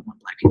also don't want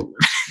Black people living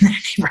in their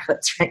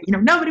neighborhoods, right?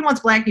 Nobody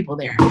wants Black people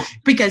there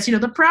because,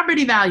 the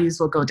property values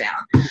will go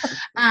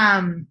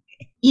down.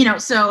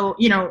 So,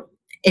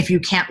 if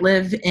you can't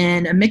live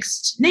in a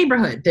mixed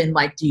neighborhood, then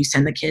like, do you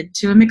send the kid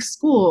to a mixed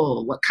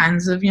school? What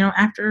kinds of,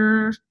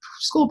 after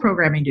school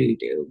programming do you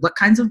do? What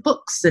kinds of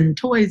books and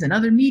toys and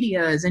other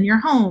media is in your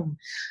home?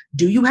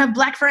 Do you have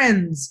Black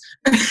friends?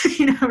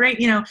 Right?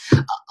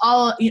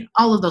 All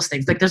of those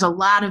things. Like there's a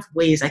lot of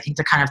ways I think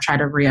to kind of try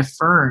to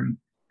reaffirm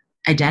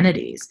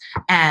identities.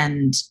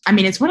 And I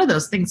mean, it's one of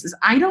those things is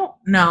I really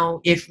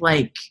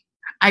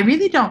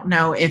don't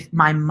know if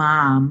my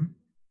mom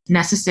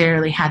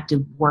necessarily had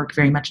to work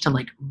very much to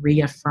like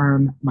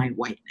reaffirm my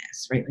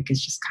whiteness, right? Like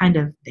it's just kind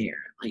of there,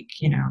 like,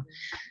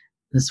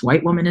 this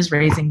white woman is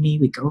raising me.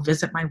 We go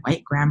visit my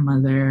white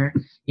grandmother,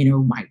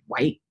 my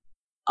white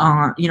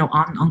aunt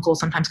and uncle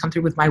sometimes come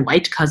through with my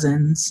white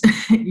cousins,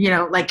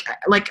 like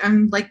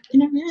I'm like,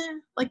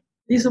 like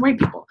these are white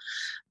people.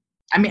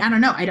 I mean, I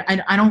don't know.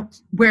 I don't,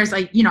 whereas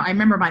I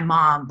remember my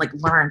mom like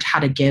learned how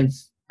to give,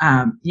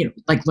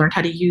 like learned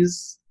how to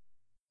use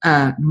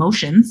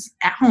motions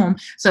at home.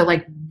 So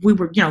like we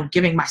were,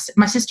 giving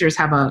my sisters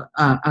have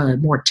a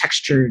more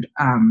textured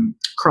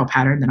curl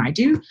pattern than I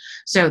do.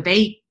 So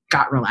they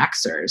got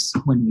relaxers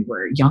when we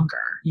were younger.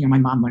 My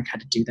mom learned how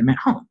to do them at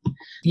home.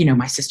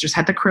 My sisters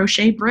had the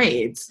crochet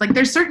braids. Like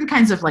there's certain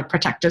kinds of like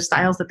protective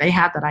styles that they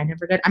had that I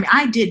never did. I mean,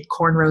 I did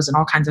cornrows and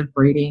all kinds of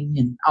braiding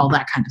and all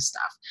that kind of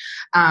stuff.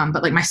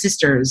 But like my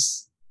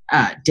sisters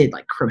did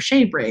like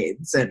crochet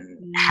braids and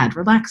had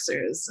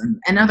relaxers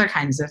and other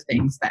kinds of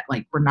things that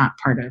like were not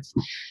part of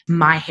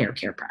my hair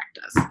care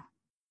practice.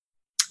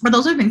 But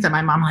those are things that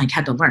my mom like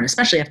had to learn,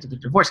 especially after the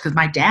divorce, because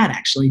my dad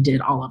actually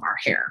did all of our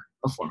hair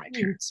before my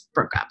parents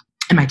broke up.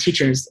 And my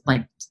teachers,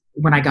 like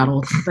when I got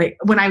old, like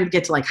when I would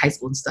get to like high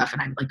school and stuff,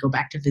 and I would like go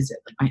back to visit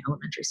like my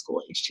elementary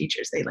school age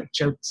teachers, they like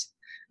joked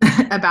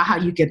about how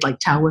you could like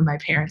tell when my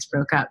parents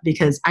broke up,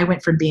 because I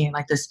went from being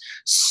like this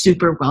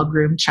super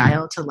well-groomed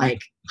child to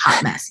like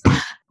hot mess.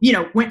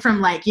 Went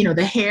from like,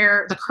 the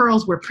hair, the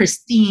curls were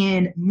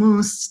pristine,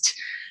 moussed,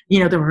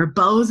 there were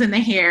bows in the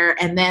hair.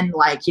 And then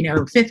like,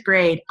 5th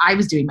grade, I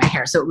was doing my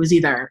hair. So it was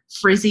either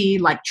frizzy,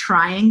 like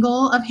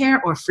triangle of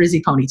hair or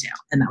frizzy ponytail.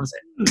 And that was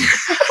it.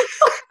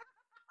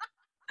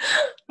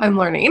 I'm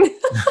learning.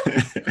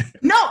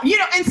 No,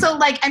 and so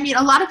like, I mean,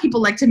 a lot of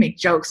people like to make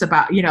jokes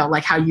about,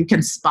 like how you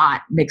can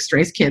spot mixed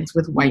race kids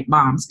with white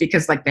moms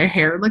because like their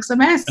hair looks a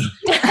mess.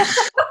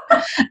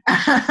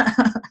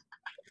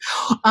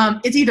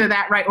 It's either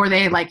that, right, or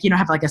they like,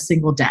 have like a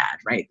single dad,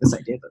 right? This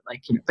idea that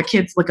like, the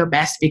kids look a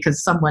mess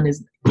because someone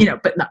is,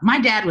 but no, my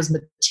dad was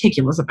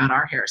meticulous about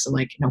our hair. So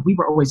like, we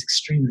were always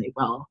extremely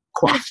well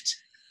coiffed.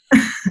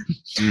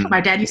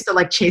 My dad used to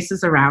like chase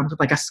us around with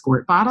like a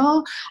squirt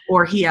bottle,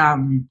 or he,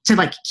 to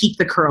like keep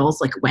the curls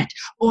like wet,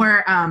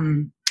 or,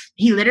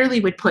 he literally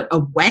would put a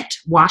wet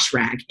wash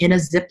rag in a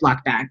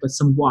Ziploc bag with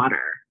some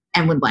water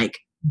and would like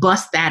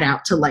bust that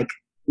out to like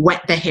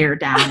wet the hair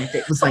down if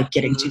it was like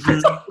getting too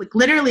frizzy. Like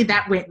literally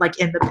that went like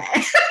in the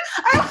bag.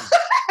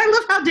 I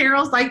love how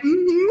Daryl's like,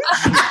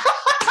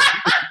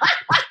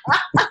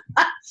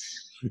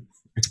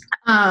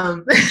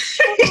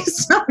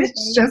 so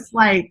it's just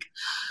like,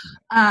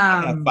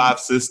 I have 5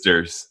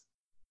 sisters.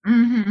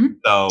 Mm-hmm.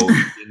 So,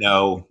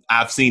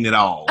 I've seen it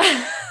all.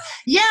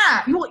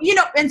 Yeah. Well,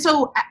 and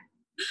so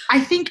I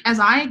think as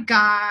I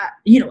got,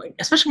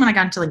 especially when I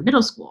got into like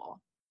middle school,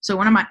 so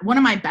one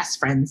of my best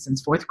friends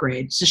since 4th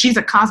grade, so she's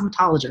a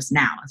cosmetologist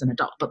now as an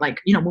adult, but like,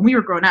 when we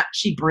were growing up,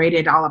 she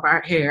braided all of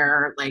our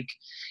hair, like,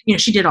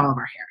 she did all of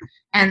our hair.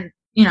 And,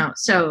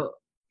 so,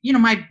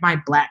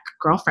 my Black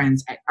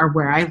girlfriends are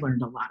where I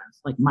learned a lot of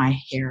like my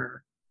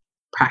hair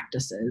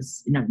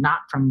practices,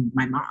 not from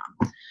my mom.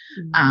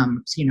 Mm-hmm.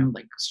 So,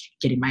 like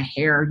getting my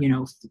hair,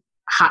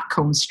 hot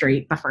comb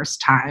straight the first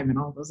time and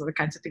all those other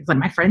kinds of things. Like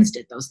my friends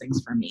did those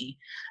things for me.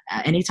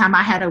 Anytime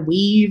I had a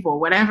weave or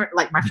whatever,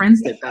 like my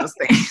friends did those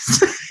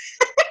things.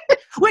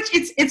 Which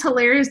it's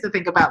hilarious to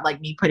think about like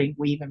me putting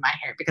weave in my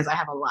hair because I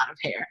have a lot of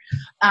hair.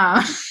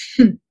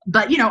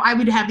 But, I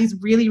would have these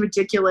really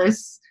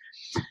ridiculous,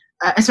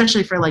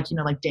 especially for like,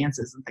 like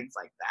dances and things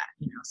like that,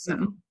 so.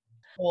 Mm-hmm.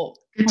 Well,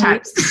 good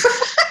times.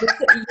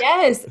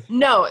 Yes.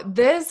 No,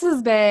 this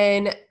has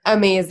been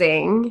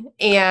amazing.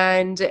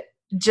 And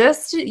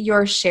just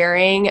your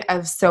sharing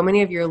of so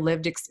many of your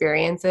lived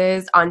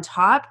experiences on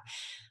top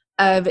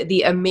of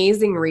the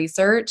amazing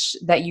research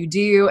that you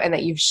do and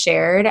that you've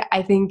shared,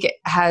 I think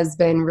has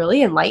been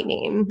really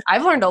enlightening.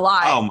 I've learned a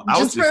lot. I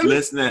was just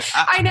listening.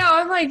 I know.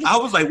 I'm like, I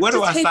was like, where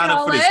do I sign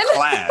up for this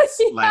class?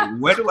 Yeah. Like,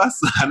 where do I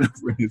sign up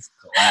for this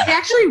class? I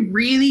actually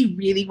really,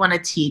 really want to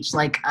teach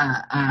like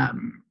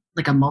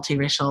a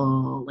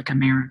multiracial, like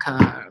America,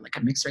 or like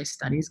a mixed race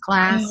studies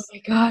class. Oh my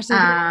gosh.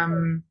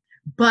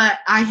 But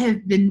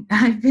I've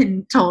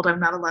been told I'm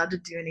not allowed to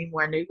do any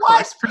more new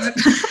course prep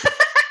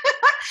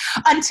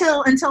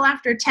until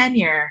after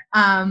tenure.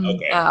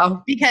 Okay.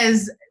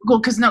 Because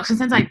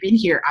since I've been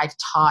here, I've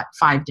taught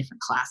 5 different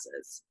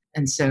classes,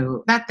 and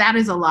so that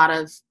is a lot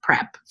of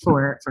prep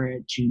for a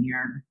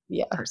junior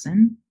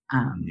person.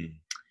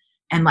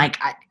 And like,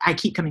 I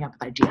keep coming up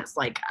with ideas.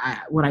 Like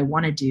what I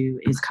want to do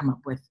is come up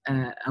with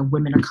a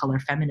women of color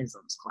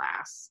feminisms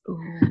class.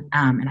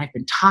 And I've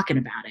been talking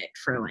about it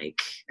for like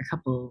a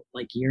couple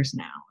like years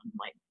now. And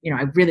like,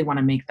 I really want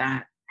to make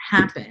that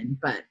happen,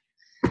 but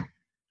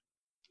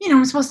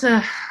I'm supposed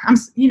to,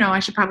 I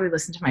should probably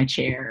listen to my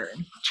chair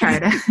and try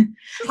to,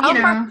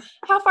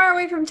 How far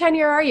away from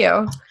tenure are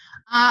you?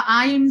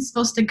 I'm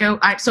supposed to go,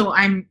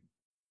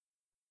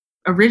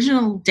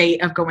 original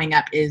date of going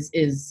up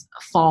is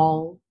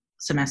fall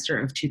semester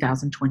of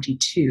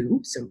 2022,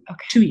 so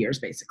 2 years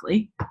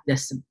basically.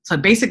 So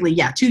basically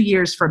 2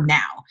 years from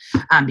now,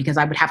 because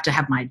I would have to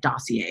have my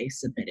dossier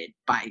submitted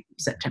by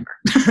September.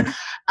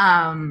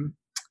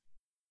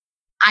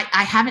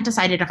 I haven't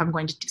decided if I'm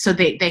going to. So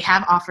they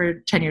have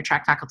offered tenure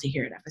track faculty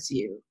here at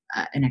FSU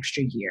an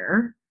extra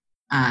year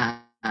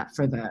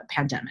for the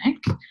pandemic.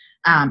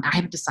 I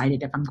haven't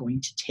decided if I'm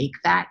going to take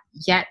that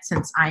yet,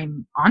 since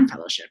I'm on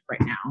fellowship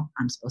right now.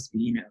 I'm supposed to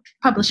be,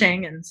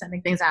 publishing and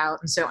sending things out.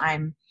 And so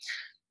I'm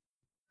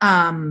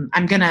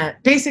going to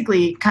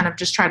basically kind of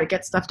just try to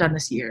get stuff done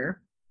this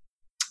year.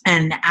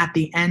 And at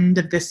the end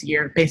of this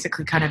year,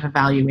 basically kind of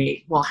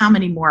evaluate, well, how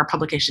many more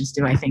publications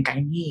do I think I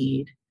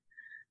need?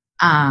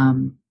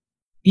 And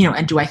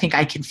do I think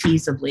I can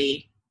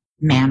feasibly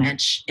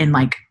manage in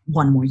like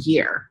one more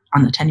year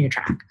on the tenure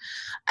track?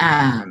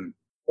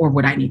 Or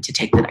would I need to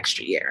take that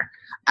extra year?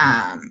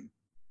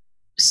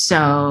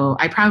 So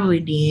I probably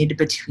need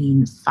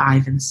between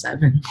 5 and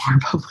 7 more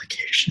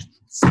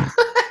publications.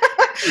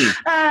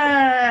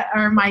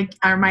 Are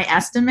my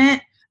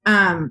estimate.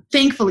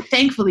 Thankfully,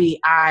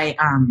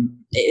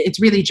 it's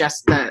really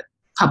just the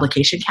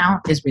publication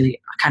count is really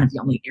kind of the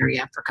only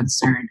area for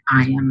concern.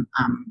 I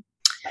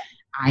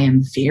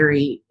am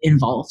very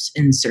involved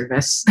in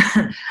service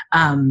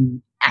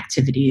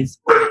activities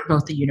at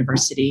both the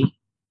university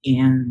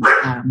and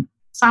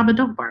Saba,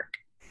 don't bark.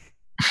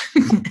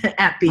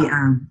 at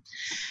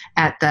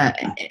the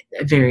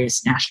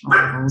various national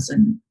levels,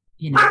 and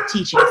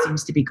teaching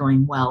seems to be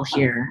going well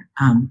here.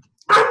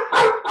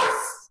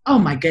 Oh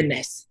my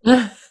goodness.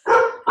 The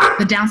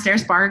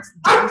downstairs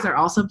dogs are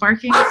also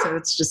barking, so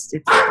it's a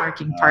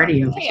barking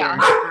party over here.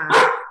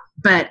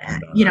 But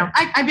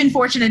I've been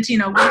fortunate to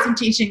win some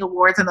teaching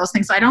awards and those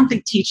things, so I don't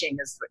think teaching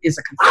is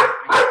a concern.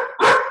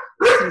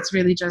 So it's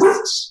really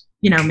just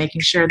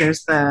making sure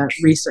there's the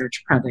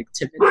research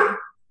productivity,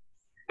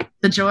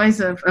 the joys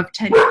of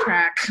tenure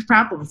track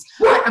problems.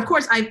 But of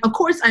course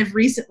I've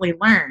recently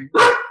learned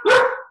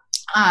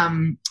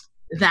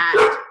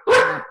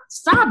that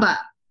Saba.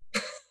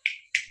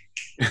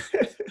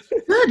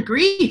 Good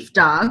grief,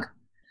 dog.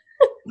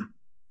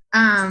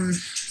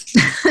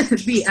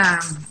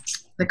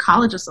 The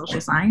College of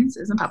Social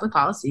Sciences and Public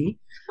Policy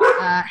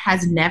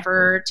has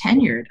never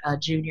tenured a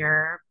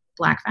junior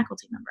Black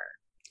faculty member.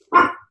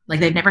 Like,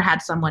 they've never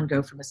had someone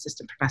go from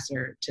assistant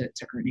professor to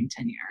earning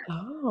tenure.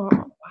 Oh,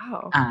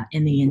 wow.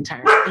 In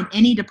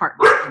any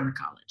department in the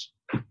college.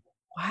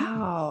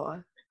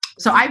 Wow.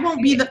 So I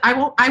won't be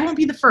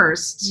the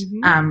first.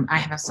 Mm-hmm. I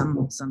have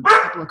some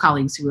couple of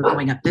colleagues who are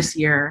going up this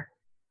year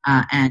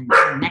and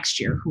next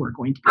year who are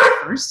going to be the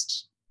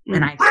first. Mm-hmm.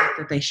 And I think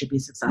that they should be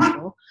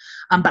successful.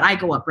 But I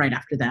go up right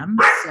after them.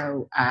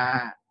 So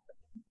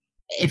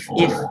if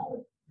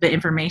the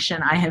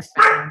information I have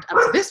found up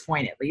to this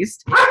point, at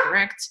least, is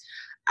correct,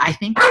 I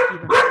think I'll be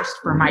the first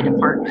for my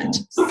department.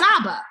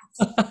 Saba!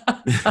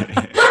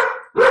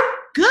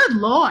 Good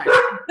Lord.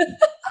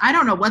 I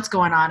don't know what's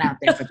going on out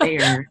there, but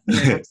they're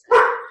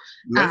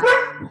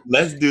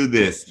Let's do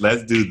this.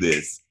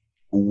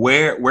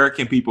 Where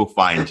can people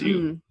find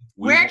you?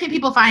 Where can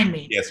people find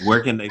me? Yes,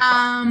 where can they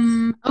find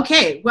you?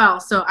 Okay, well,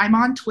 so I'm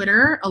on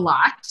Twitter a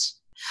lot.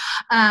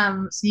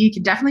 So you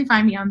can definitely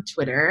find me on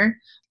Twitter.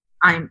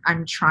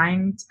 I'm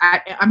trying to,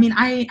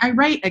 I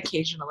write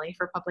occasionally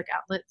for public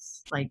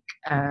outlets like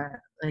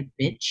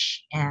Bitch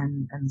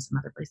and some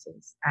other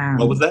places.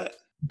 What was that?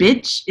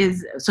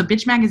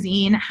 Bitch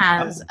Magazine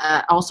has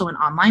also an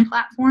online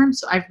platform.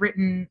 So I've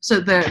written,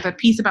 the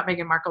piece about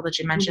Meghan Markle that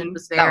you mentioned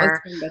was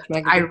there.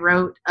 I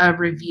wrote a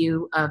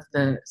review of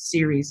the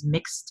series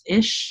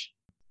Mixed-ish.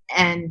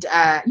 And,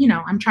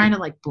 I'm trying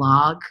to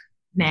blog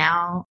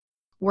now.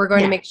 We're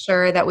going to make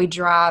sure that we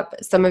drop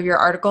some of your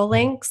article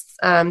links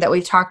that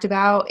we've talked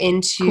about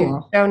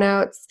into show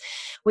notes.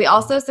 We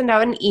also send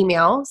out an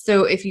email.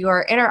 So if you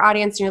are in our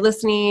audience and you're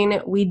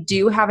listening, we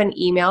do have an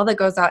email that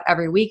goes out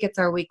every week. It's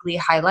our weekly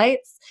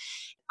highlights.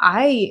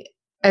 I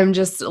am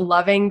just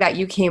loving that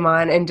you came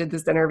on and did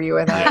this interview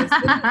with us.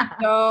 This is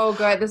so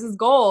good. This is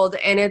gold.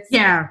 And it's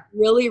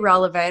really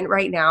relevant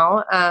right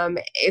now.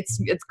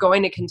 It's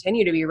going to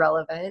continue to be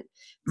relevant.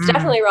 It's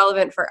definitely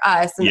relevant for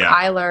us. And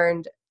I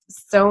learned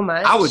so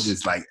much. I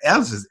was like,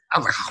 yes.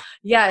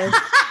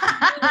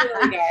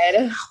 Really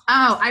good.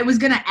 Oh, I was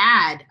going to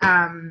add,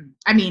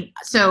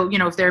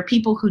 if there are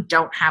people who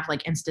don't have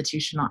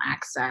institutional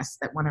access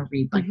that want to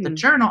read the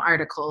journal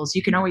articles,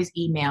 you can always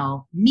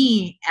email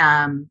me,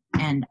 and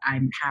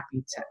I'm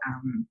happy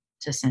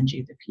to send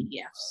you the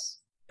PDFs.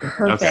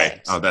 Perfect.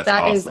 Okay. Oh, that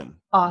awesome. Is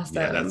awesome.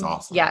 Yeah, that's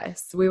awesome.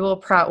 Yes, we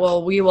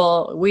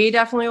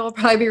definitely will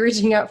probably be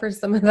reaching out for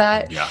some of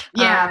that.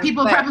 Yeah.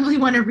 People probably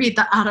want to read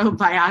the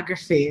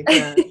autobiography,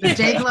 the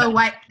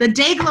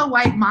Dayglow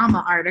White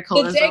Mama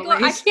article.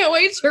 I can't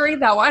wait to read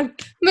that one.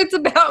 It's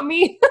about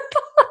me.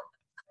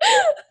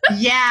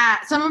 Yeah,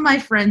 some of my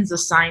friends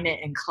assign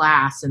it in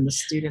class, and the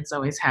students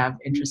always have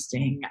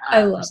interesting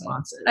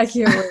responses. I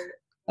can't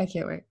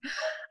wait.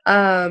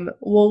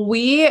 Well,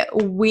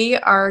 we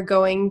are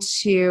going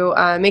to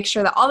make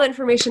sure that all the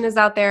information is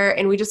out there,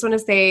 and we just want to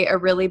say a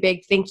really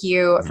big thank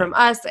you from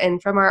us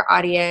and from our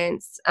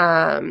audience.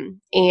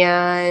 And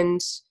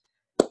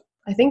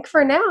I think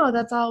for now,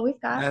 that's all we've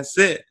got. That's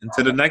it.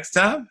 Until the next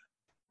time.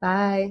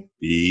 Bye.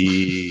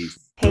 Peace.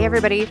 Hey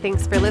everybody,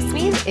 thanks for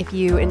listening. If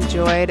you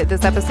enjoyed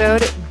this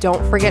episode,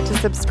 don't forget to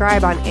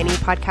subscribe on any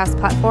podcast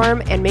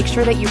platform and make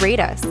sure that you rate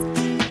us.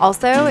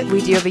 Also,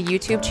 we do have a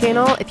YouTube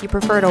channel if you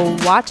prefer to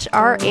watch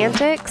our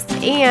antics,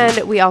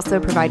 and we also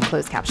provide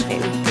closed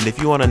captioning. And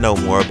if you want to know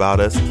more about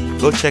us,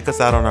 go check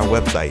us out on our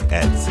website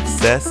at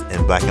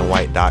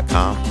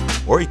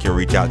successinblackandwhite.com, or you can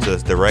reach out to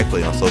us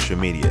directly on social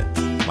media.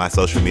 My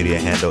social media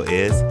handle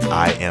is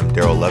I am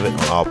Daryl Lovett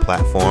on all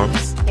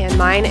platforms. And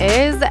mine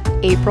is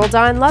April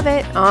Dawn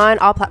Lovett on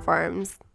all platforms.